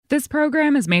This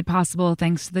program is made possible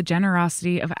thanks to the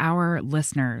generosity of our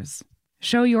listeners.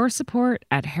 Show your support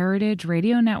at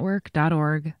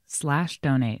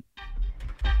heritageradionetwork.org/donate.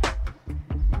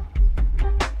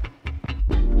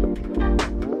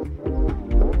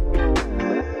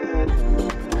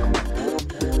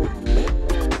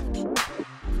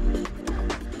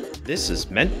 This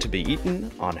is Meant to be Eaten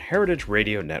on Heritage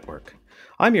Radio Network.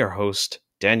 I'm your host,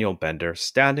 Daniel Bender,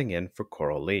 standing in for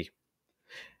Coral Lee.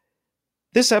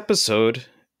 This episode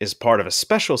is part of a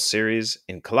special series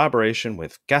in collaboration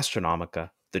with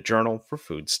Gastronomica, the Journal for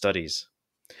Food Studies.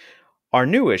 Our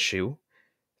new issue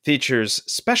features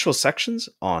special sections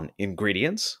on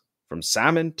ingredients, from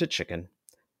salmon to chicken,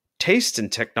 taste and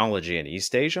technology in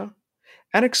East Asia,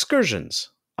 and excursions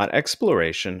on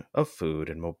exploration of food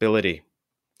and mobility.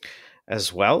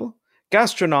 As well,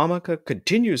 Gastronomica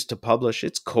continues to publish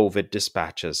its COVID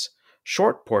dispatches,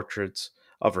 short portraits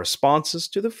of responses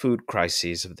to the food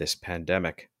crises of this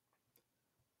pandemic.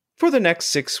 For the next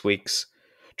 6 weeks,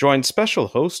 join special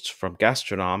hosts from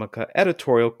Gastronomica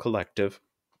Editorial Collective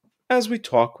as we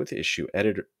talk with issue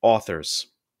authors.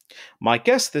 My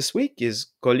guest this week is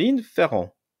Colline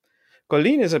Ferron.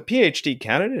 Colline is a PhD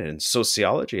candidate in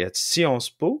sociology at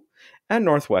Sciences Po and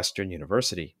Northwestern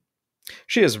University.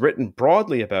 She has written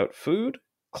broadly about food,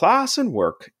 class, and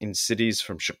work in cities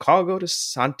from Chicago to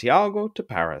Santiago to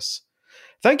Paris.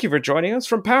 Thank you for joining us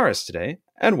from Paris today,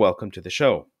 and welcome to the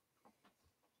show.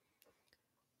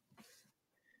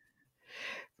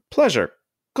 Pleasure.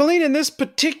 Colline, in this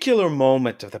particular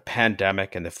moment of the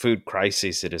pandemic and the food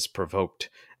crisis it has provoked,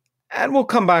 and we'll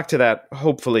come back to that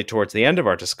hopefully towards the end of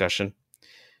our discussion,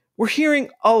 we're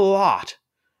hearing a lot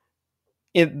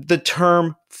in the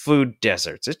term food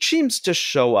deserts. It seems to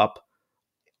show up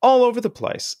all over the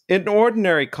place, in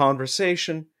ordinary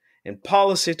conversation, in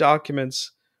policy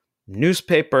documents,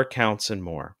 newspaper accounts, and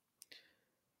more.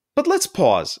 But let's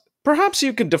pause. Perhaps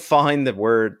you can define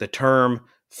the term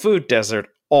food desert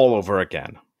all over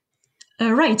again.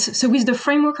 Right. So with the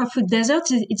framework of food desert,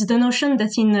 it's the notion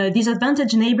that in a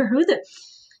disadvantaged neighborhood,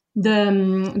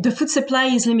 the food supply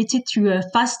is limited to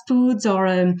fast foods or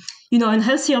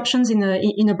unhealthy options in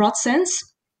a broad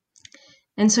sense.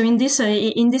 And so in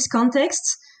this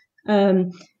context, the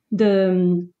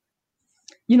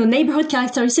neighborhood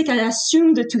characteristics are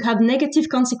assumed to have negative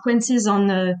consequences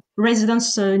on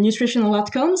residents' nutritional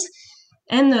outcomes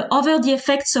and over the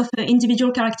effects of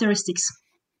individual characteristics.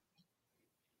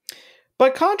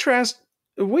 By contrast,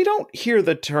 we don't hear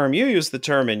the term. You use the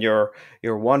term in your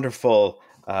wonderful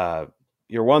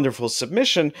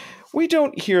submission. We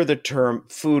don't hear the term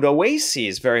food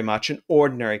oases very much in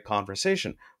ordinary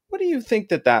conversation. What do you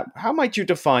think how might you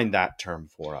define that term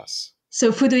for us?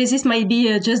 So food oasis might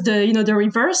be just the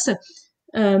reverse. So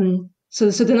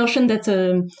the notion that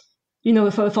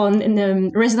for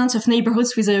residents of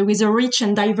neighborhoods with a rich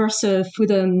and diverse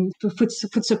food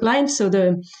supply, so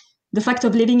the fact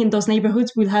of living in those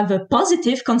neighborhoods will have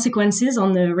positive consequences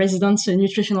on the residents'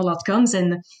 nutritional outcomes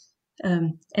and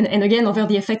again over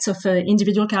the effects of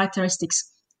individual characteristics.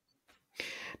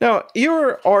 Now,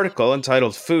 your article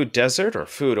entitled Food Desert or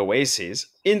Food Oases,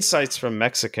 Insights from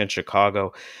Mexican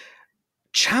Chicago,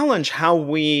 challenge how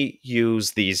we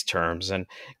use these terms and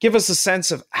give us a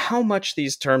sense of how much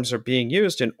these terms are being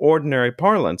used in ordinary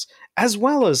parlance, as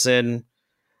well as in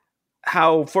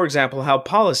how, for example, how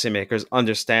policymakers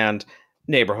understand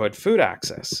neighborhood food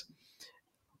access.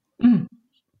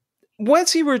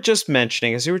 As you were just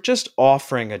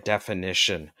offering a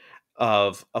definition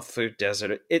of a food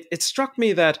desert, it struck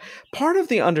me that part of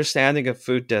the understanding of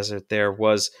food desert there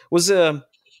was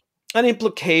an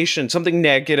implication, something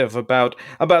negative about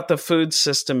the food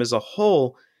system as a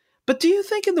whole. But do you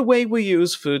think in the way we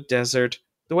use food desert,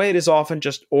 the way it is often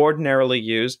just ordinarily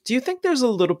used, do you think there's a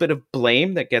little bit of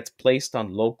blame that gets placed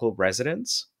on local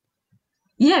residents?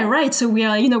 Yeah, right. So we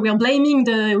are blaming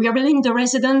the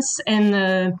residents, and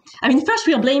first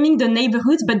we are blaming the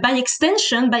neighborhoods, but by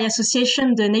extension, by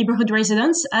association, the neighborhood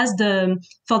residents as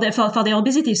for their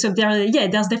obesity. So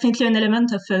there's definitely an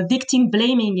element of victim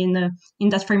blaming in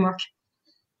that framework.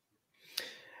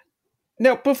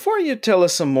 Now, before you tell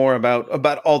us some more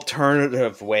about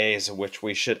alternative ways in which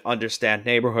we should understand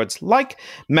neighborhoods like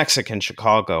Mexican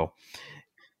Chicago,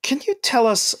 can you tell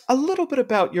us a little bit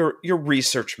about your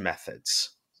research methods?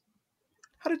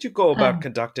 How did you go about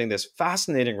conducting this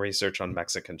fascinating research on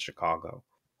Mexican Chicago?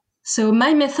 So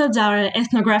my methods are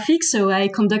ethnographic. So I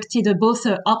conducted both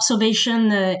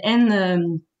observation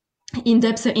and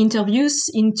in-depth interviews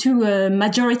into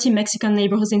majority Mexican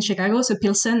neighborhoods in Chicago, so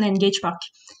Pilsen and Gage Park.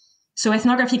 So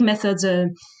ethnographic methods,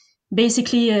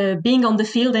 basically being on the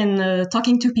field and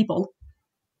talking to people.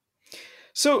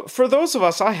 So, for those of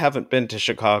us, I haven't been to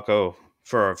Chicago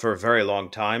for a very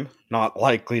long time. Not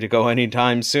likely to go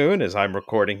anytime soon, as I'm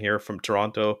recording here from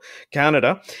Toronto,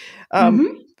 Canada.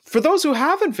 Mm-hmm. For those who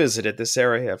haven't visited this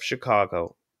area of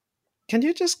Chicago, can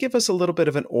you just give us a little bit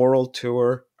of an oral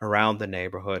tour around the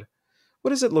neighborhood?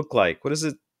 What does it look like? What does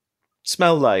it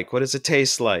smell like? What does it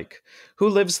taste like? Who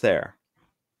lives there?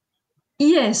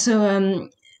 Yeah, so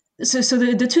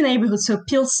the two neighborhoods, so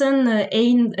Pilsen,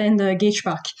 and Gage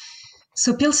Park.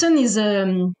 So Pilsen is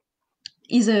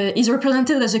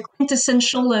represented as a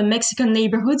quintessential Mexican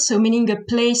neighborhood, so meaning a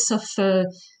place of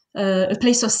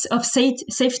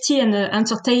safety and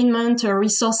entertainment,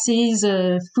 resources,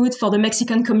 food for the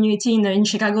Mexican community in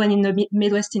Chicago and in the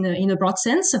Midwest in a broad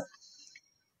sense.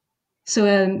 So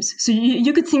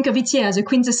you could think of it here as a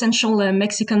quintessential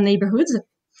Mexican neighborhood.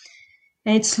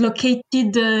 And it's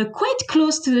located quite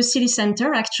close to the city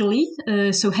center, actually.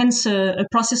 So hence a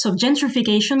process of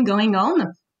gentrification going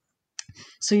on.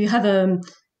 So you have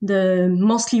the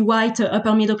mostly white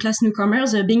upper middle class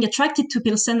newcomers being attracted to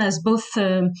Pilsen as both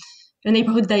a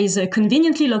neighborhood that is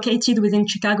conveniently located within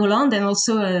Chicagoland, and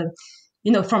also,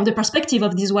 from the perspective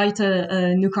of these white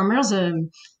newcomers,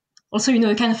 also,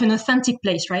 a kind of an authentic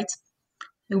place, right?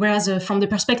 Whereas from the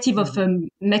perspective of the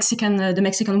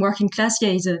Mexican working class,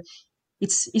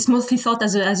 it's mostly thought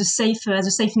as a safe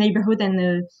neighborhood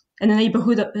and a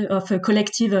neighborhood of a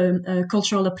collective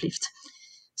cultural uplift.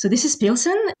 So this is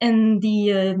Pilsen, and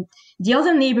the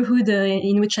other neighborhood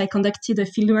in which I conducted a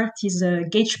fieldwork is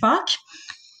Gage Park.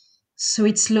 So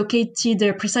it's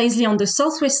located precisely on the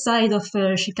southwest side of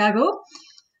Chicago.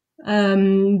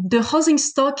 The housing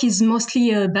stock is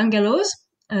mostly bungalows.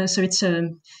 So it's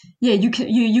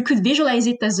you could visualize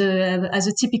it as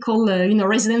a typical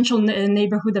residential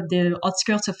neighborhood of the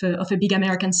outskirts of a big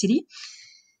American city,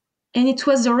 and it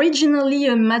was originally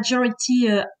a majority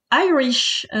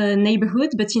Irish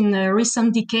neighborhood, but in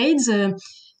recent decades,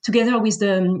 together with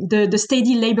the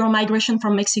steady labor migration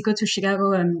from Mexico to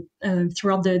Chicago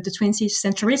throughout the 20th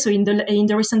century, so in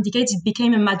the recent decades, it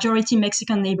became a majority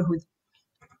Mexican neighborhood.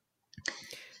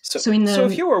 So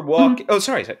if you were walking, oh,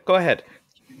 sorry, go ahead.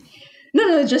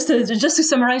 No, just to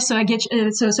summarize, so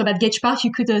about Gage Park,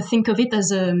 you could think of it as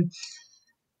a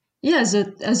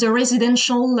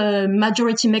residential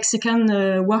majority Mexican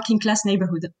working class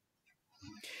neighborhood.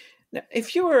 Now,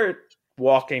 if you were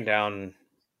walking down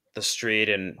the street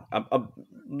in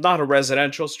not a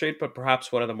residential street, but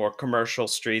perhaps one of the more commercial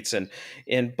streets, and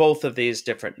in both of these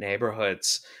different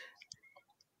neighborhoods,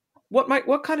 what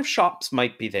kind of shops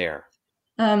might be there?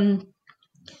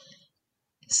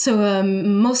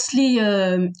 Mostly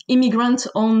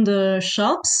immigrant-owned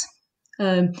shops.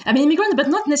 Immigrant, but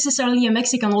not necessarily a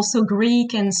Mexican, also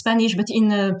Greek and Spanish, but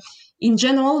in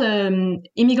general,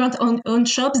 immigrant-owned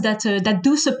shops that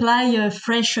do supply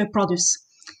fresh produce.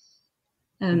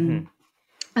 So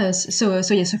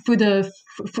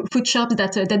food shops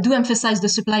that do emphasize the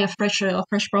supply of fresh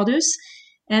produce,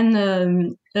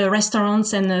 and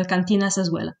restaurants and cantinas as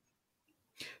well.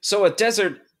 So a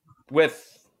desert with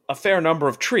a fair number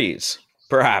of trees,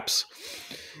 perhaps.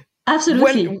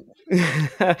 Absolutely.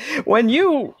 When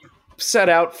you set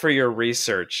out for your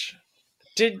research,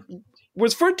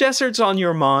 was food deserts on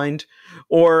your mind,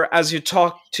 or as you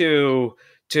talked to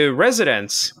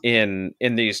residents in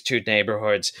these two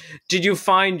neighborhoods, did you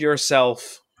find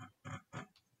yourself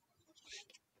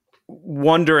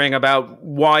wondering about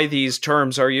why these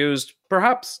terms are used,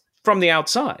 perhaps from the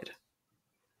outside?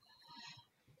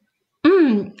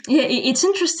 Yeah, it's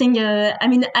interesting.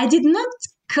 I did not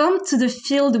come to the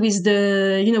field with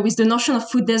the notion of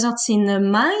food deserts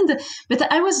in mind, but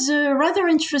I was rather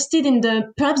interested in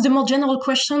perhaps the more general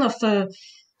question of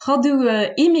how do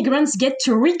immigrants get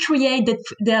to recreate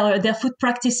their food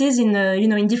practices in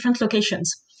different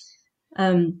locations.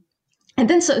 And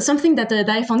then something that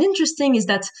I found interesting is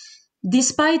that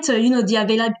despite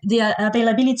the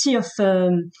availability of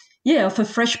a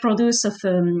fresh produce of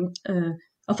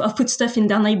foodstuff in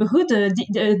their neighborhood,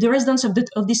 the residents of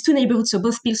these two neighborhoods, so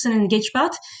both Pilsen and Gage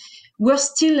Park, were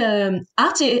still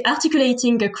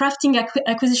articulating crafting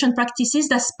acquisition practices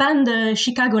that spanned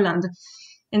Chicagoland.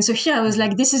 And so here I was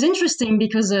like, this is interesting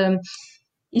because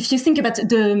if you think about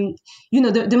the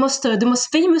most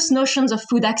famous notions of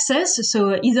food access,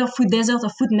 so either food desert or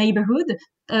food neighborhood,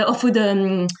 or food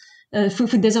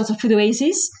desert or food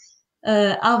oasis,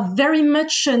 are very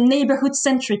much neighborhood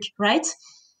centric, right?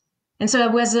 And so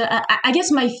I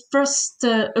guess my first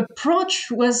approach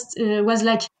was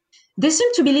like, they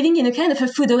seem to be living in a kind of a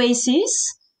food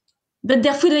oasis, but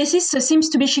their food oasis seems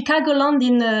to be Chicagoland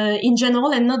in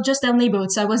general and not just their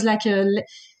neighborhood. So I was like,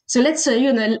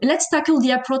 let's tackle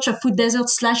the approach of food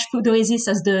desert / food oasis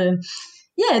as the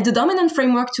the dominant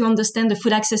framework to understand the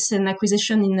food access and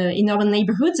acquisition in urban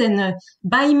neighborhoods, and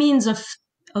by means of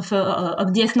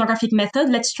the ethnographic method,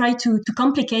 let's try to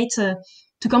complicate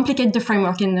the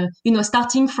framework, and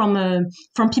starting from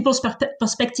people's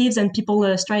perspectives and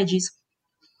people strategies.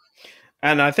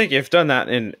 And I think you've done that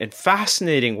in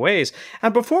fascinating ways.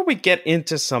 And before we get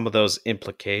into some of those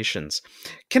implications,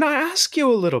 can I ask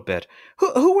you a little bit?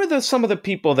 Who were some of the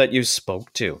people that you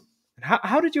spoke to?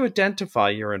 How did you identify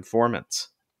your informants?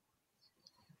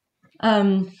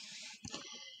 I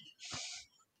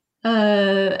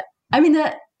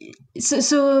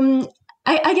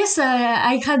guess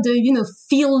I had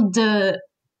field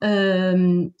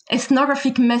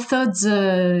ethnographic methods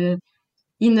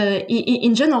in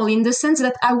general, in the sense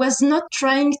that I was not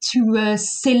trying to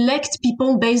select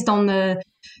people based on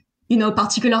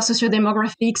particular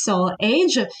sociodemographics or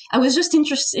age. I was just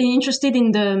interested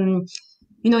in the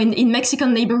in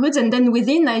Mexican neighborhoods, and then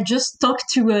within I just talked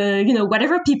to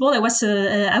whatever people I was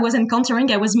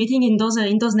encountering, I was meeting in those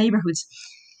neighborhoods,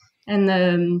 and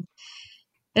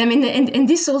and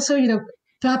this also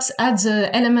perhaps adds an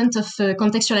element of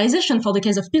contextualization for the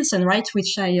case of Pilsen, right,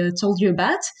 which I told you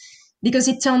about, because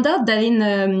it turned out that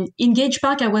in Gage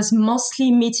Park I was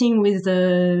mostly meeting with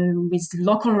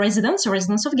local residents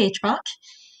of Gage Park.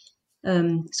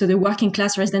 So the working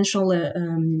class residential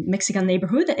Mexican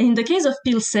neighborhood. And in the case of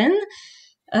Pilsen,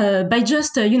 by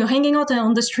just hanging out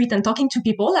on the street and talking to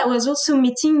people, I was also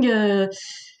meeting a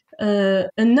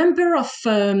number of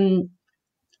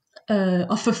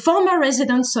former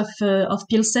residents of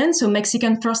Pilsen, so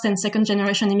Mexican first and second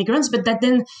generation immigrants, but that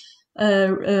then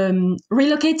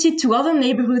relocated to other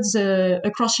neighborhoods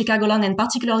across Chicagoland, and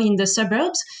particularly in the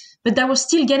suburbs, but that was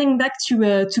still getting back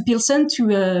to Pilsen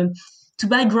to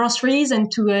buy groceries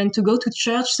and to go to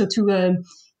church, so to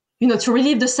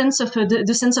relieve the sense of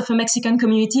the sense of a Mexican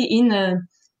community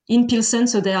in Pilsen,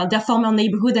 so their former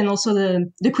neighborhood, and also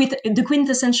the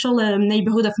quintessential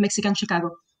neighborhood of Mexican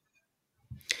Chicago.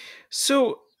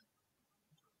 So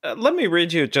let me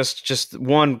read you just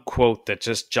one quote that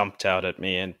just jumped out at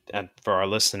me, and for our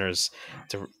listeners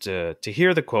to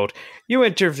hear the quote. You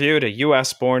interviewed a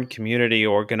U.S.-born community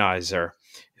organizer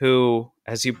who,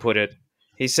 as you put it,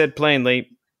 he said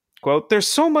plainly, quote, "There's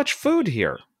so much food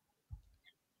here."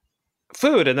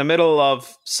 Food in the middle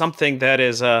of something that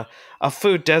is a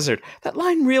food desert. That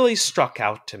line really struck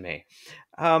out to me.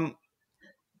 I'm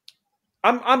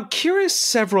curious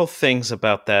several things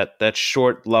about that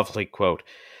short, lovely quote.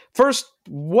 First,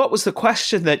 what was the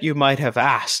question that you might have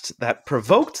asked that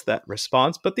provoked that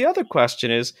response? But the other question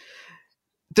is,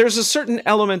 there's a certain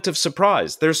element of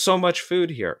surprise. There's so much food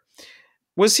here.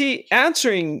 Was he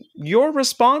answering your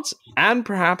response and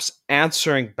perhaps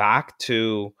answering back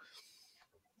to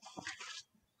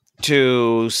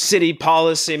city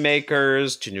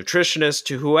policymakers, to nutritionists,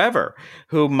 to whoever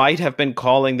who might have been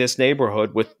calling this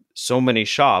neighborhood with so many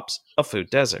shops a food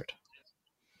desert?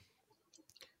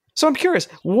 So I'm curious,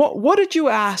 what did you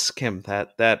ask him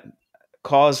that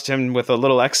caused him with a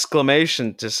little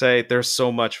exclamation to say, "There's so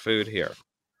much food here"?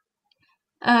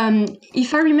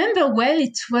 If I remember well,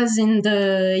 it was in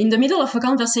the middle of a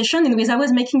conversation in which I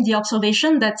was making the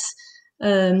observation that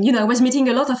I was meeting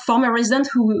a lot of former residents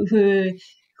who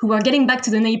were getting back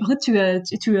to the neighborhood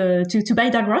to buy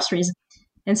their groceries,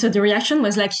 and so the reaction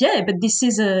was like, "Yeah, but this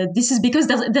is because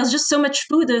there's just so much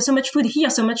food here,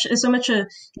 so much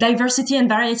diversity and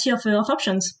variety of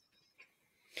options."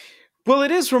 Well,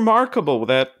 it is remarkable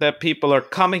that people are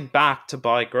coming back to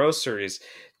buy groceries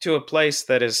to a place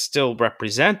that is still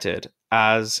represented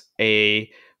as a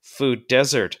food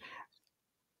desert.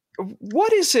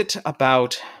 What is it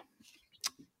about?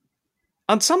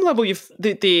 On some level,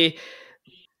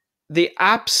 the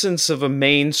absence of a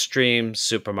mainstream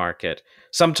supermarket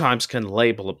sometimes can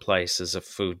label a place as a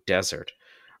food desert.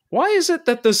 Why is it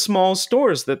that the small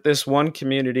stores that this one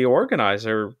community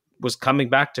organizer was coming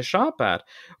back to shop at,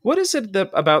 what is it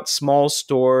about small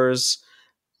stores,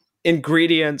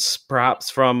 ingredients perhaps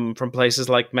from places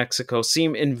like Mexico,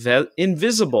 seem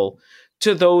invisible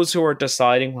to those who are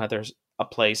deciding whether a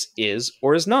place is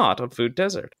or is not a food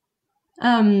desert?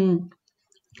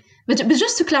 But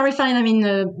just to clarify, I mean,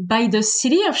 by the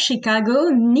city of Chicago,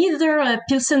 neither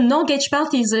Pilsen nor Gage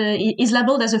Park is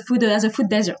labeled as a food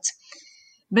desert.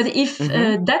 But if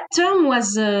that term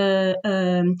was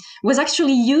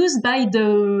actually used by the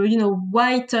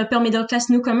white upper middle class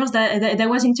newcomers that I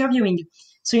was interviewing,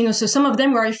 so some of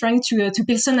them were referring to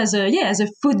Pilsen as a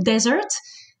food desert,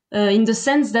 in the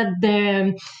sense that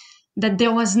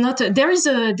there was not there is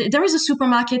a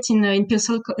supermarket in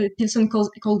Pilsen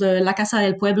called La Casa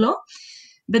del Pueblo,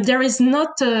 but there is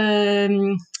not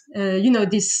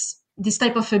this this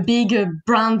type of a big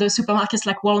brand supermarkets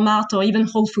like Walmart or even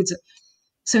Whole Foods.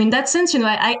 So in that sense,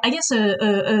 I guess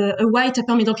a white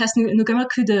upper middle class newcomer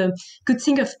could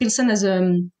think of Pilsen as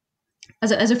a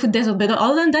food desert, but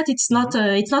other than that, it's not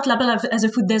labeled as a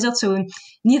food desert. So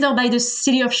neither by the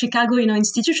city of Chicago,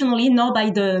 institutionally, nor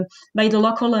by the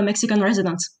local Mexican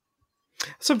residents.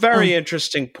 It's a very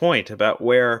interesting point about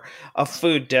where a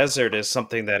food desert is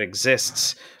something that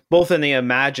exists both in the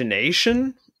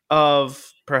imagination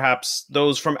of perhaps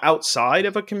those from outside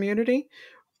of a community,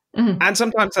 and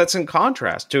sometimes that's in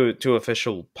contrast to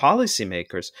official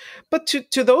policymakers. But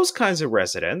to those kinds of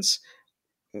residents,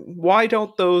 why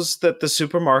don't the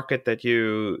supermarket that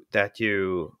you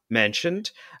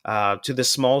mentioned, to the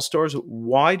small stores,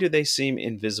 why do they seem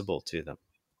invisible to them?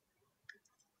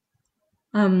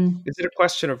 Is it a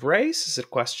question of race? Is it a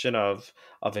question of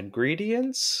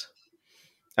ingredients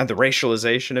and the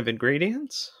racialization of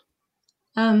ingredients?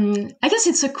 I guess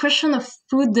it's a question of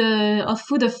food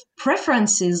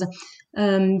preferences,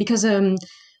 because a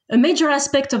major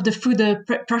aspect of the food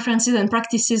preferences and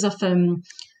practices of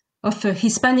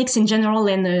Hispanics in general,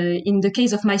 and in the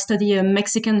case of my study,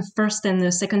 Mexican first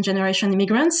and second generation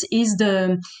immigrants, is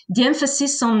the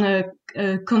emphasis on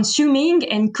consuming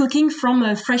and cooking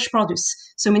from fresh produce.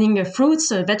 So meaning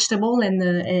fruits, vegetable, and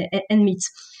meat.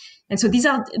 And so these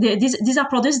are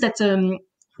products that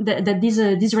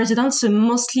these residents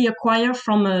mostly acquire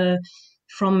from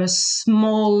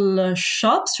small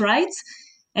shops, right?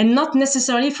 And not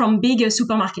necessarily from big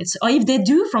supermarkets. Or if they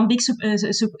do from big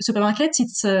supermarkets,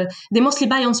 it's they mostly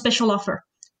buy on special offer,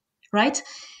 right?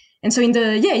 And so in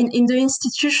the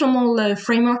institutional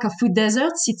framework of food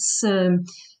deserts, it's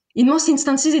in most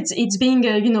instances it's being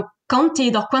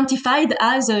counted or quantified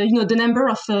as the number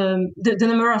of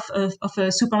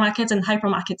supermarkets and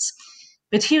hypermarkets.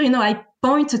 But here, I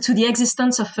point to the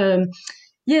existence of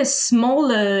small,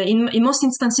 in most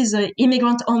instances,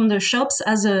 immigrant-owned shops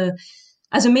as a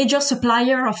major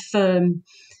supplier of the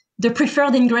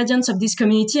preferred ingredients of this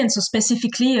community, and so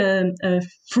specifically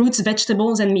fruits,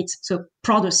 vegetables, and meat. So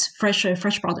produce, fresh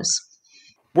produce.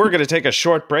 We're going to take a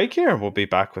short break here, and we'll be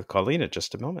back with Colleen in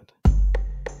just a moment.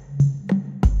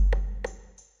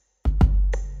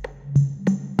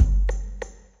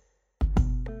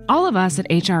 All of us at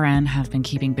HRN have been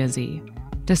keeping busy,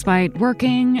 despite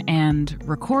working and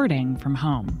recording from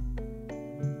home.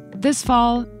 This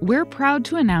fall, we're proud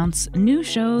to announce new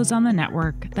shows on the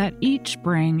network that each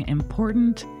bring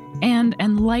important and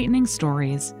enlightening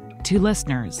stories to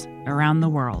listeners around the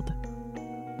world.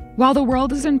 While the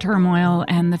world is in turmoil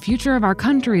and the future of our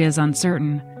country is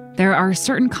uncertain, there are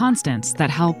certain constants that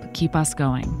help keep us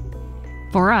going.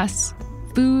 For us,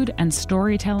 food and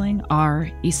storytelling are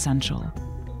essential.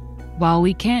 While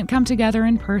we can't come together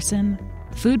in person,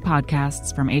 food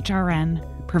podcasts from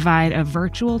HRN provide a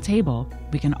virtual table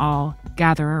we can all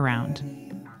gather around.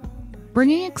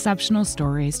 Bringing exceptional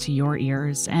stories to your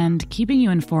ears and keeping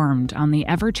you informed on the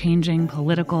ever-changing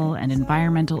political and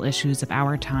environmental issues of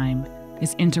our time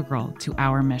is integral to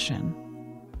our mission.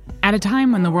 At a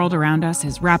time when the world around us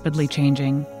is rapidly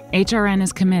changing, HRN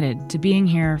is committed to being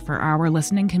here for our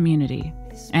listening community,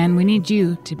 and we need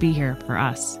you to be here for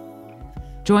us.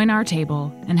 Join our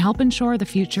table and help ensure the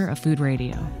future of food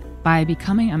radio by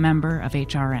becoming a member of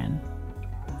HRN.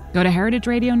 Go to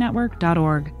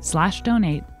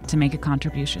heritageradionetwork.org/donate to make a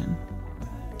contribution.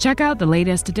 Check out the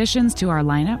latest additions to our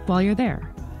lineup while you're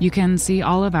there. You can see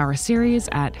all of our series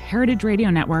at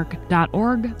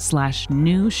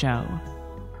heritageradionetwork.org/new show.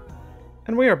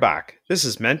 And we are back. This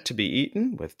is Meant to be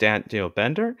Eaten with Daniel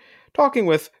Bender, talking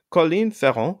with Colleen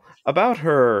Ferrand about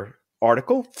her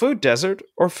article, Food Desert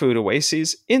or Food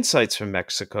Oases, Insights from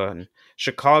Mexico and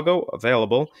Chicago,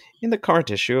 available in the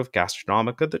current issue of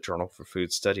Gastronomica, the Journal for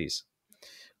Food Studies.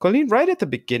 Colleen, right at the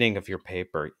beginning of your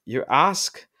paper, you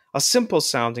ask a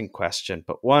simple-sounding question,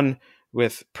 but one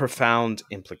with profound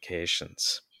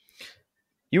implications.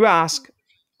 You ask,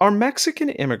 are Mexican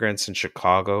immigrants in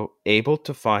Chicago able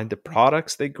to find the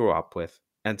products they grew up with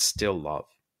and still love?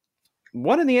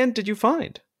 What in the end did you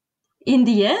find? In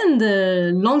the end,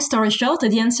 long story short,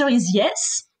 the answer is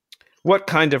yes. What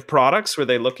kind of products were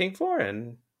they looking for,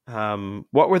 and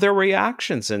what were their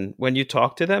reactions and when you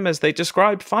talked to them as they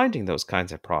described finding those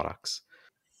kinds of products?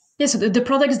 Yes, the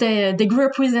products they grew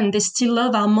up with and they still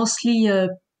love are mostly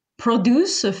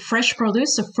produce, fresh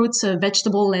produce, fruits,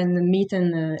 vegetable, and meat,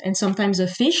 and sometimes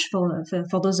fish for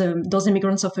those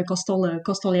immigrants of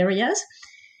coastal areas.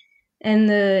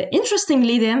 And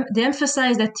interestingly, they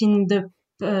emphasize that in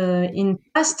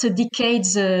past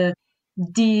decades, there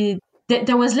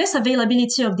was less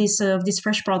availability of this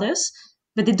fresh produce,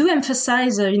 but they do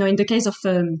emphasize, in the case of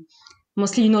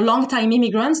mostly long-time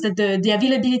immigrants, that the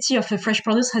availability of fresh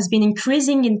produce has been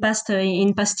increasing in past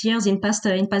years, in past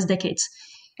decades,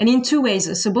 and in two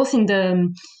ways. So both in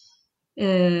the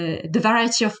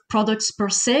variety of products per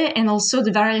se, and also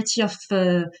the variety of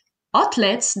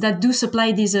outlets that do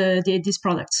supply these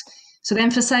products. So they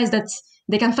emphasize that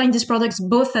they can find these products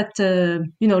both at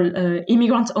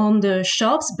immigrant-owned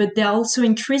shops, but they are also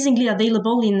increasingly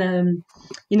available in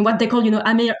what they call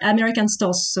American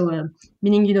stores. So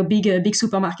meaning big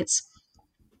supermarkets.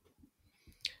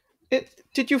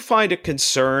 Did you find a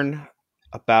concern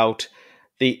about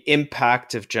the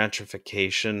impact of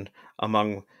gentrification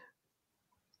among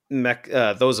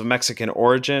those of Mexican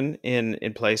origin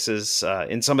in places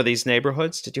in some of these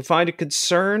neighborhoods? Did you find a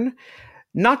concern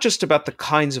not just about the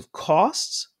kinds of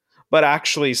costs, but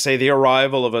actually, say, the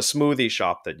arrival of a smoothie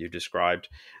shop that you described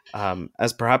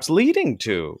as perhaps leading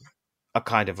to a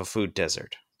kind of a food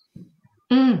desert?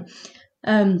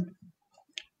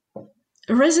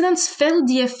 Residents felt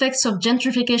the effects of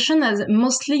gentrification as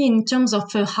mostly in terms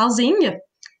of housing.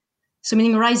 So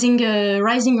meaning rising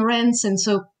rents, and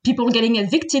so people getting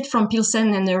evicted from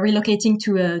Pilsen and relocating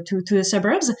to the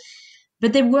suburbs.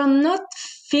 But they were not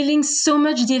feeling so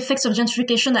much the effects of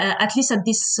gentrification, at least at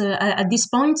this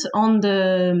point, on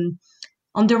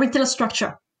the retail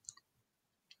structure.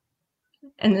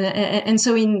 And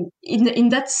so in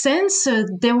that sense,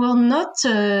 they were not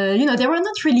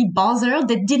really bothered.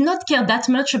 They did not care that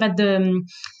much about the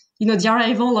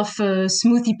arrival of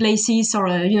smoothie places or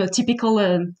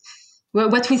typical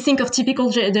what we think of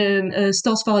typical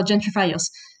stores for gentrifiers.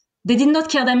 They did not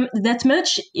care that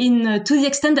much to the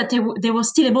extent that they were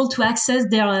still able to access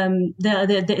their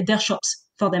shops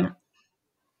for them.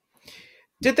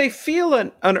 Did they feel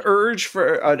an urge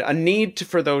for a need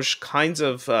for those kinds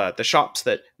of the shops,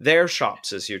 that their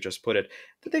shops, as you just put it?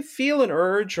 Did they feel an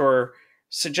urge or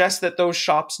suggest that those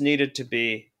shops needed to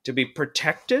be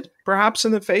protected, perhaps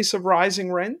in the face of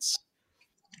rising rents?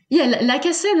 Yeah, like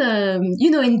I said,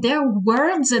 in their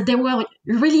words, they were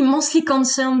really mostly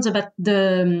concerned about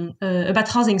about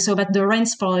housing, so about the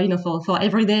rents for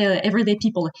everyday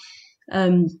people,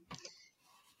 and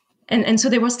so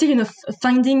they were still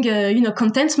finding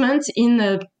contentment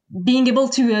in being able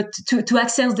to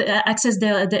access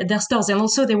their stores, and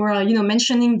also they were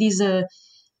mentioning these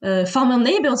farmer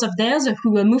neighbors of theirs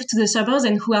who moved to the suburbs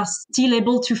and who are still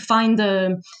able to find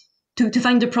the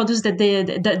produce that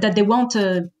they want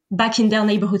back in their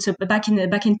neighborhoods, back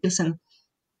in Pilsen.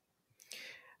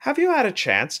 Have you had a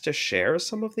chance to share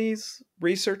some of these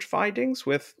research findings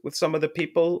with some of the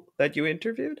people that you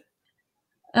interviewed?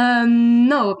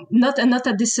 No, not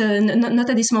at this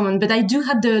moment. But I do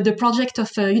have the project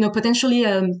of potentially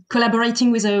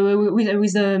collaborating with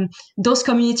those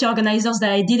community organizers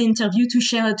that I did interview to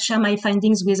share my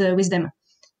findings with them.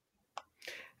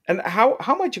 And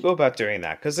how might you go about doing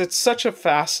that? Because it's such a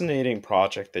fascinating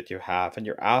project that you have, and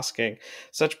you're asking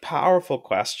such powerful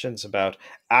questions about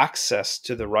access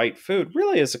to the right food.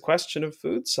 Really is a question of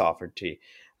food sovereignty.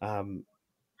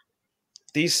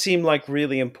 These seem like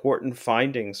really important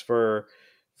findings for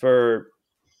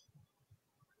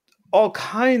all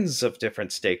kinds of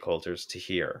different stakeholders to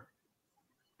hear.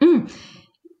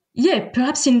 Yeah,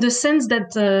 perhaps in the sense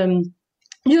that,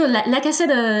 like I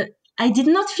said, I did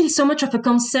not feel so much of a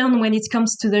concern when it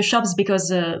comes to the shops because,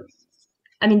 the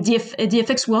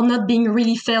effects were not being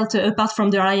really felt apart from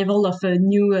the arrival of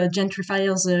new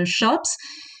gentrifiers' shops.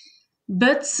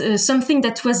 But something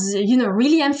that was,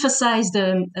 really emphasized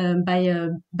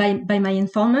by my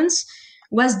informants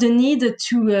was the need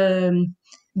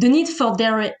for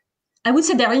their, I would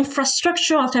say, their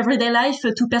infrastructure of everyday life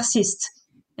to persist,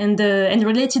 and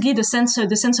relatedly the sense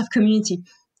of community.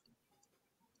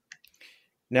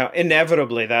 Now,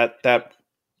 inevitably, that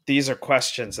these are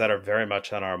questions that are very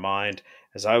much on our mind.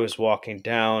 As I was walking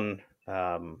down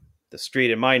the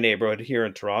street in my neighborhood here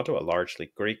in Toronto, a largely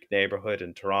Greek neighborhood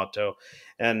in Toronto,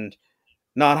 and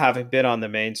not having been on the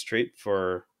main street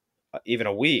for even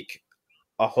a week,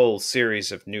 a whole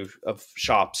series of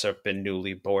shops have been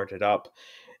newly boarded up.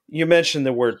 You mentioned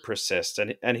the word persist,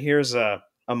 and here's a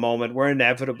moment where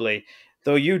inevitably,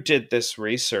 though you did this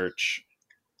research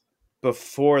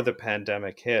before the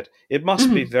pandemic hit, it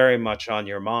must be very much on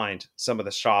your mind, some of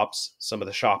the shops, some of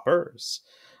the shoppers.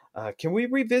 Can we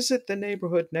revisit the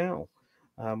neighborhood now?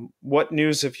 What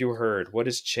news have you heard? What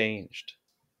has changed?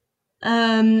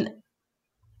 No,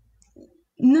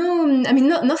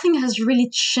 nothing has really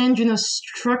changed,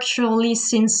 structurally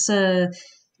since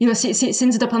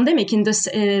since the pandemic.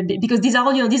 Because these are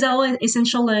all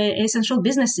essential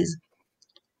businesses.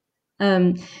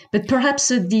 But perhaps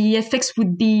the effects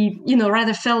would be,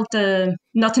 rather felt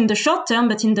not in the short term,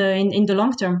 but in the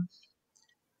long term.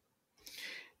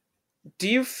 do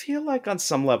you feel like on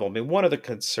some level, I mean, one of the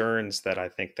concerns that I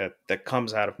think that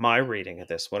comes out of my reading of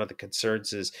this, one of the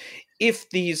concerns is if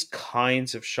these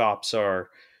kinds of shops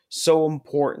are so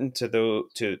important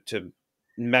to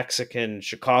Mexican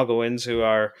Chicagoans who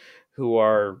are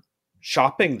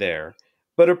shopping there,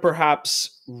 but are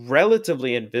perhaps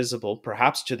relatively invisible,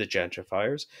 perhaps to the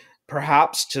gentrifiers,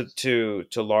 perhaps to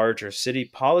larger city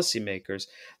policymakers,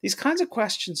 these kinds of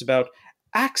questions about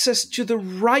access to the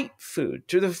right food,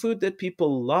 to the food that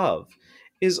people love,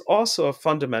 is also a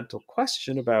fundamental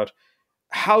question about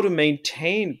how to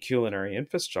maintain culinary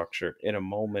infrastructure in a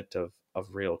moment of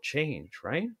real change,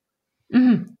 right?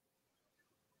 Mm-hmm.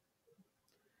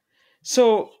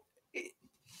 So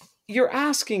you're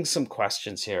asking some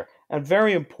questions here, and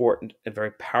very important and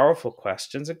very powerful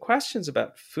questions, and questions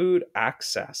about food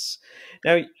access.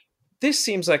 Now, this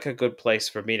seems like a good place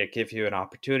for me to give you an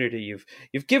opportunity.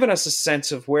 You've given us a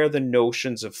sense of where the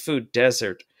notions of food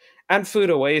desert and food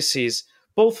oases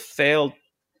both failed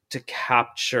to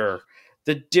capture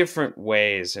the different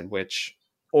ways in which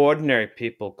ordinary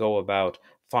people go about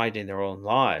finding their own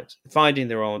lives, finding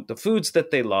the foods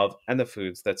that they love and the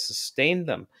foods that sustain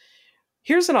them.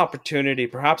 Here's an opportunity,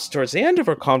 perhaps towards the end of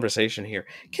our conversation here.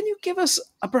 Can you give us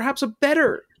perhaps a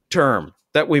better term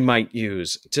that we might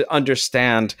use to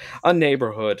understand a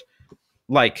neighborhood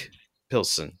like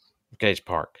Pilsen, Gage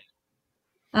Park?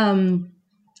 I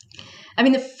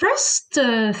mean, the first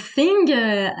thing,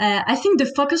 I think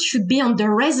the focus should be on the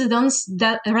residents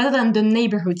rather than the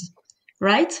neighborhood,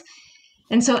 right?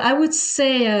 And so I would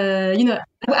say,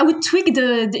 I would tweak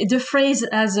the phrase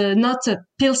as not a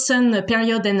Pilsen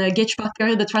period and a Gage Park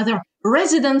period, but rather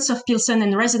residents of Pilsen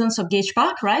and residents of Gage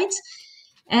Park, right?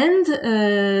 And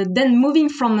then moving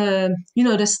from,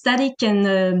 the static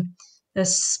and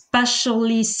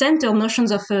spatially centered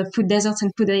notions of food deserts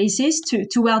and food oases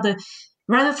to where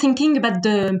rather thinking about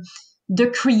the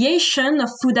creation of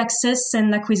food access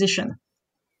and acquisition.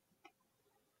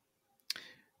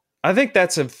 I think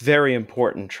that's a very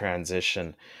important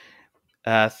transition.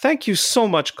 Thank you so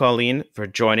much, Colleen, for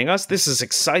joining us. This is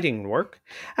exciting work.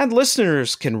 And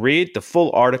listeners can read the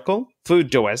full article, Food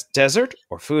Desert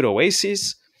or Food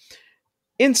Oases,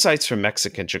 Insights from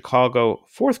Mexican Chicago,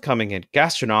 forthcoming in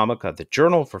Gastronomica, the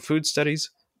Journal for Food Studies,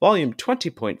 Volume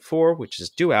 20.4, which is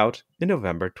due out in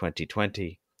November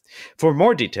 2020. For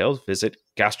more details, visit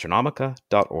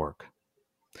gastronomica.org.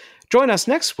 Join us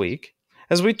next week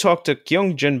as we talk to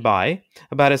Kyung-Jin Bai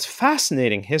about its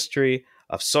fascinating history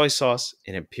of soy sauce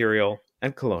in imperial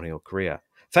and colonial Korea.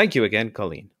 Thank you again,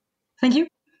 Colleen. Thank you.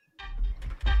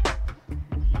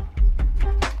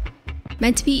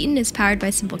 Meant to be Eaten is powered by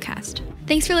Simplecast.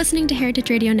 Thanks for listening to Heritage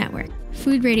Radio Network,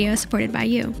 food radio supported by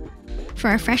you. For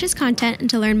our freshest content and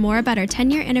to learn more about our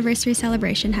 10-year anniversary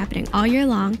celebration happening all year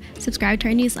long, subscribe to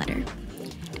our newsletter.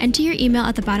 Enter your email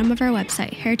at the bottom of our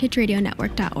website,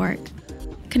 heritageradionetwork.org.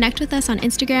 Connect with us on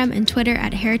Instagram and Twitter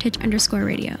at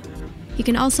heritage_radio. You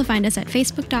can also find us at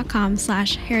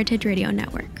facebook.com/Heritage Radio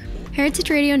Network. Heritage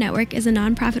Radio Network is a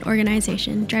nonprofit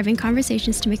organization driving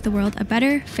conversations to make the world a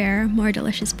better, fairer, more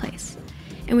delicious place.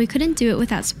 And we couldn't do it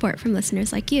without support from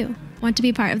listeners like you. Want to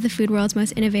be part of the food world's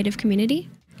most innovative community?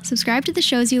 Subscribe to the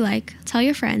shows you like, tell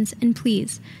your friends, and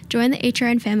please join the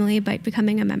HRN family by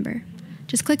becoming a member.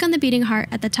 Just click on the beating heart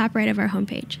at the top right of our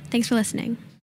homepage. Thanks for listening.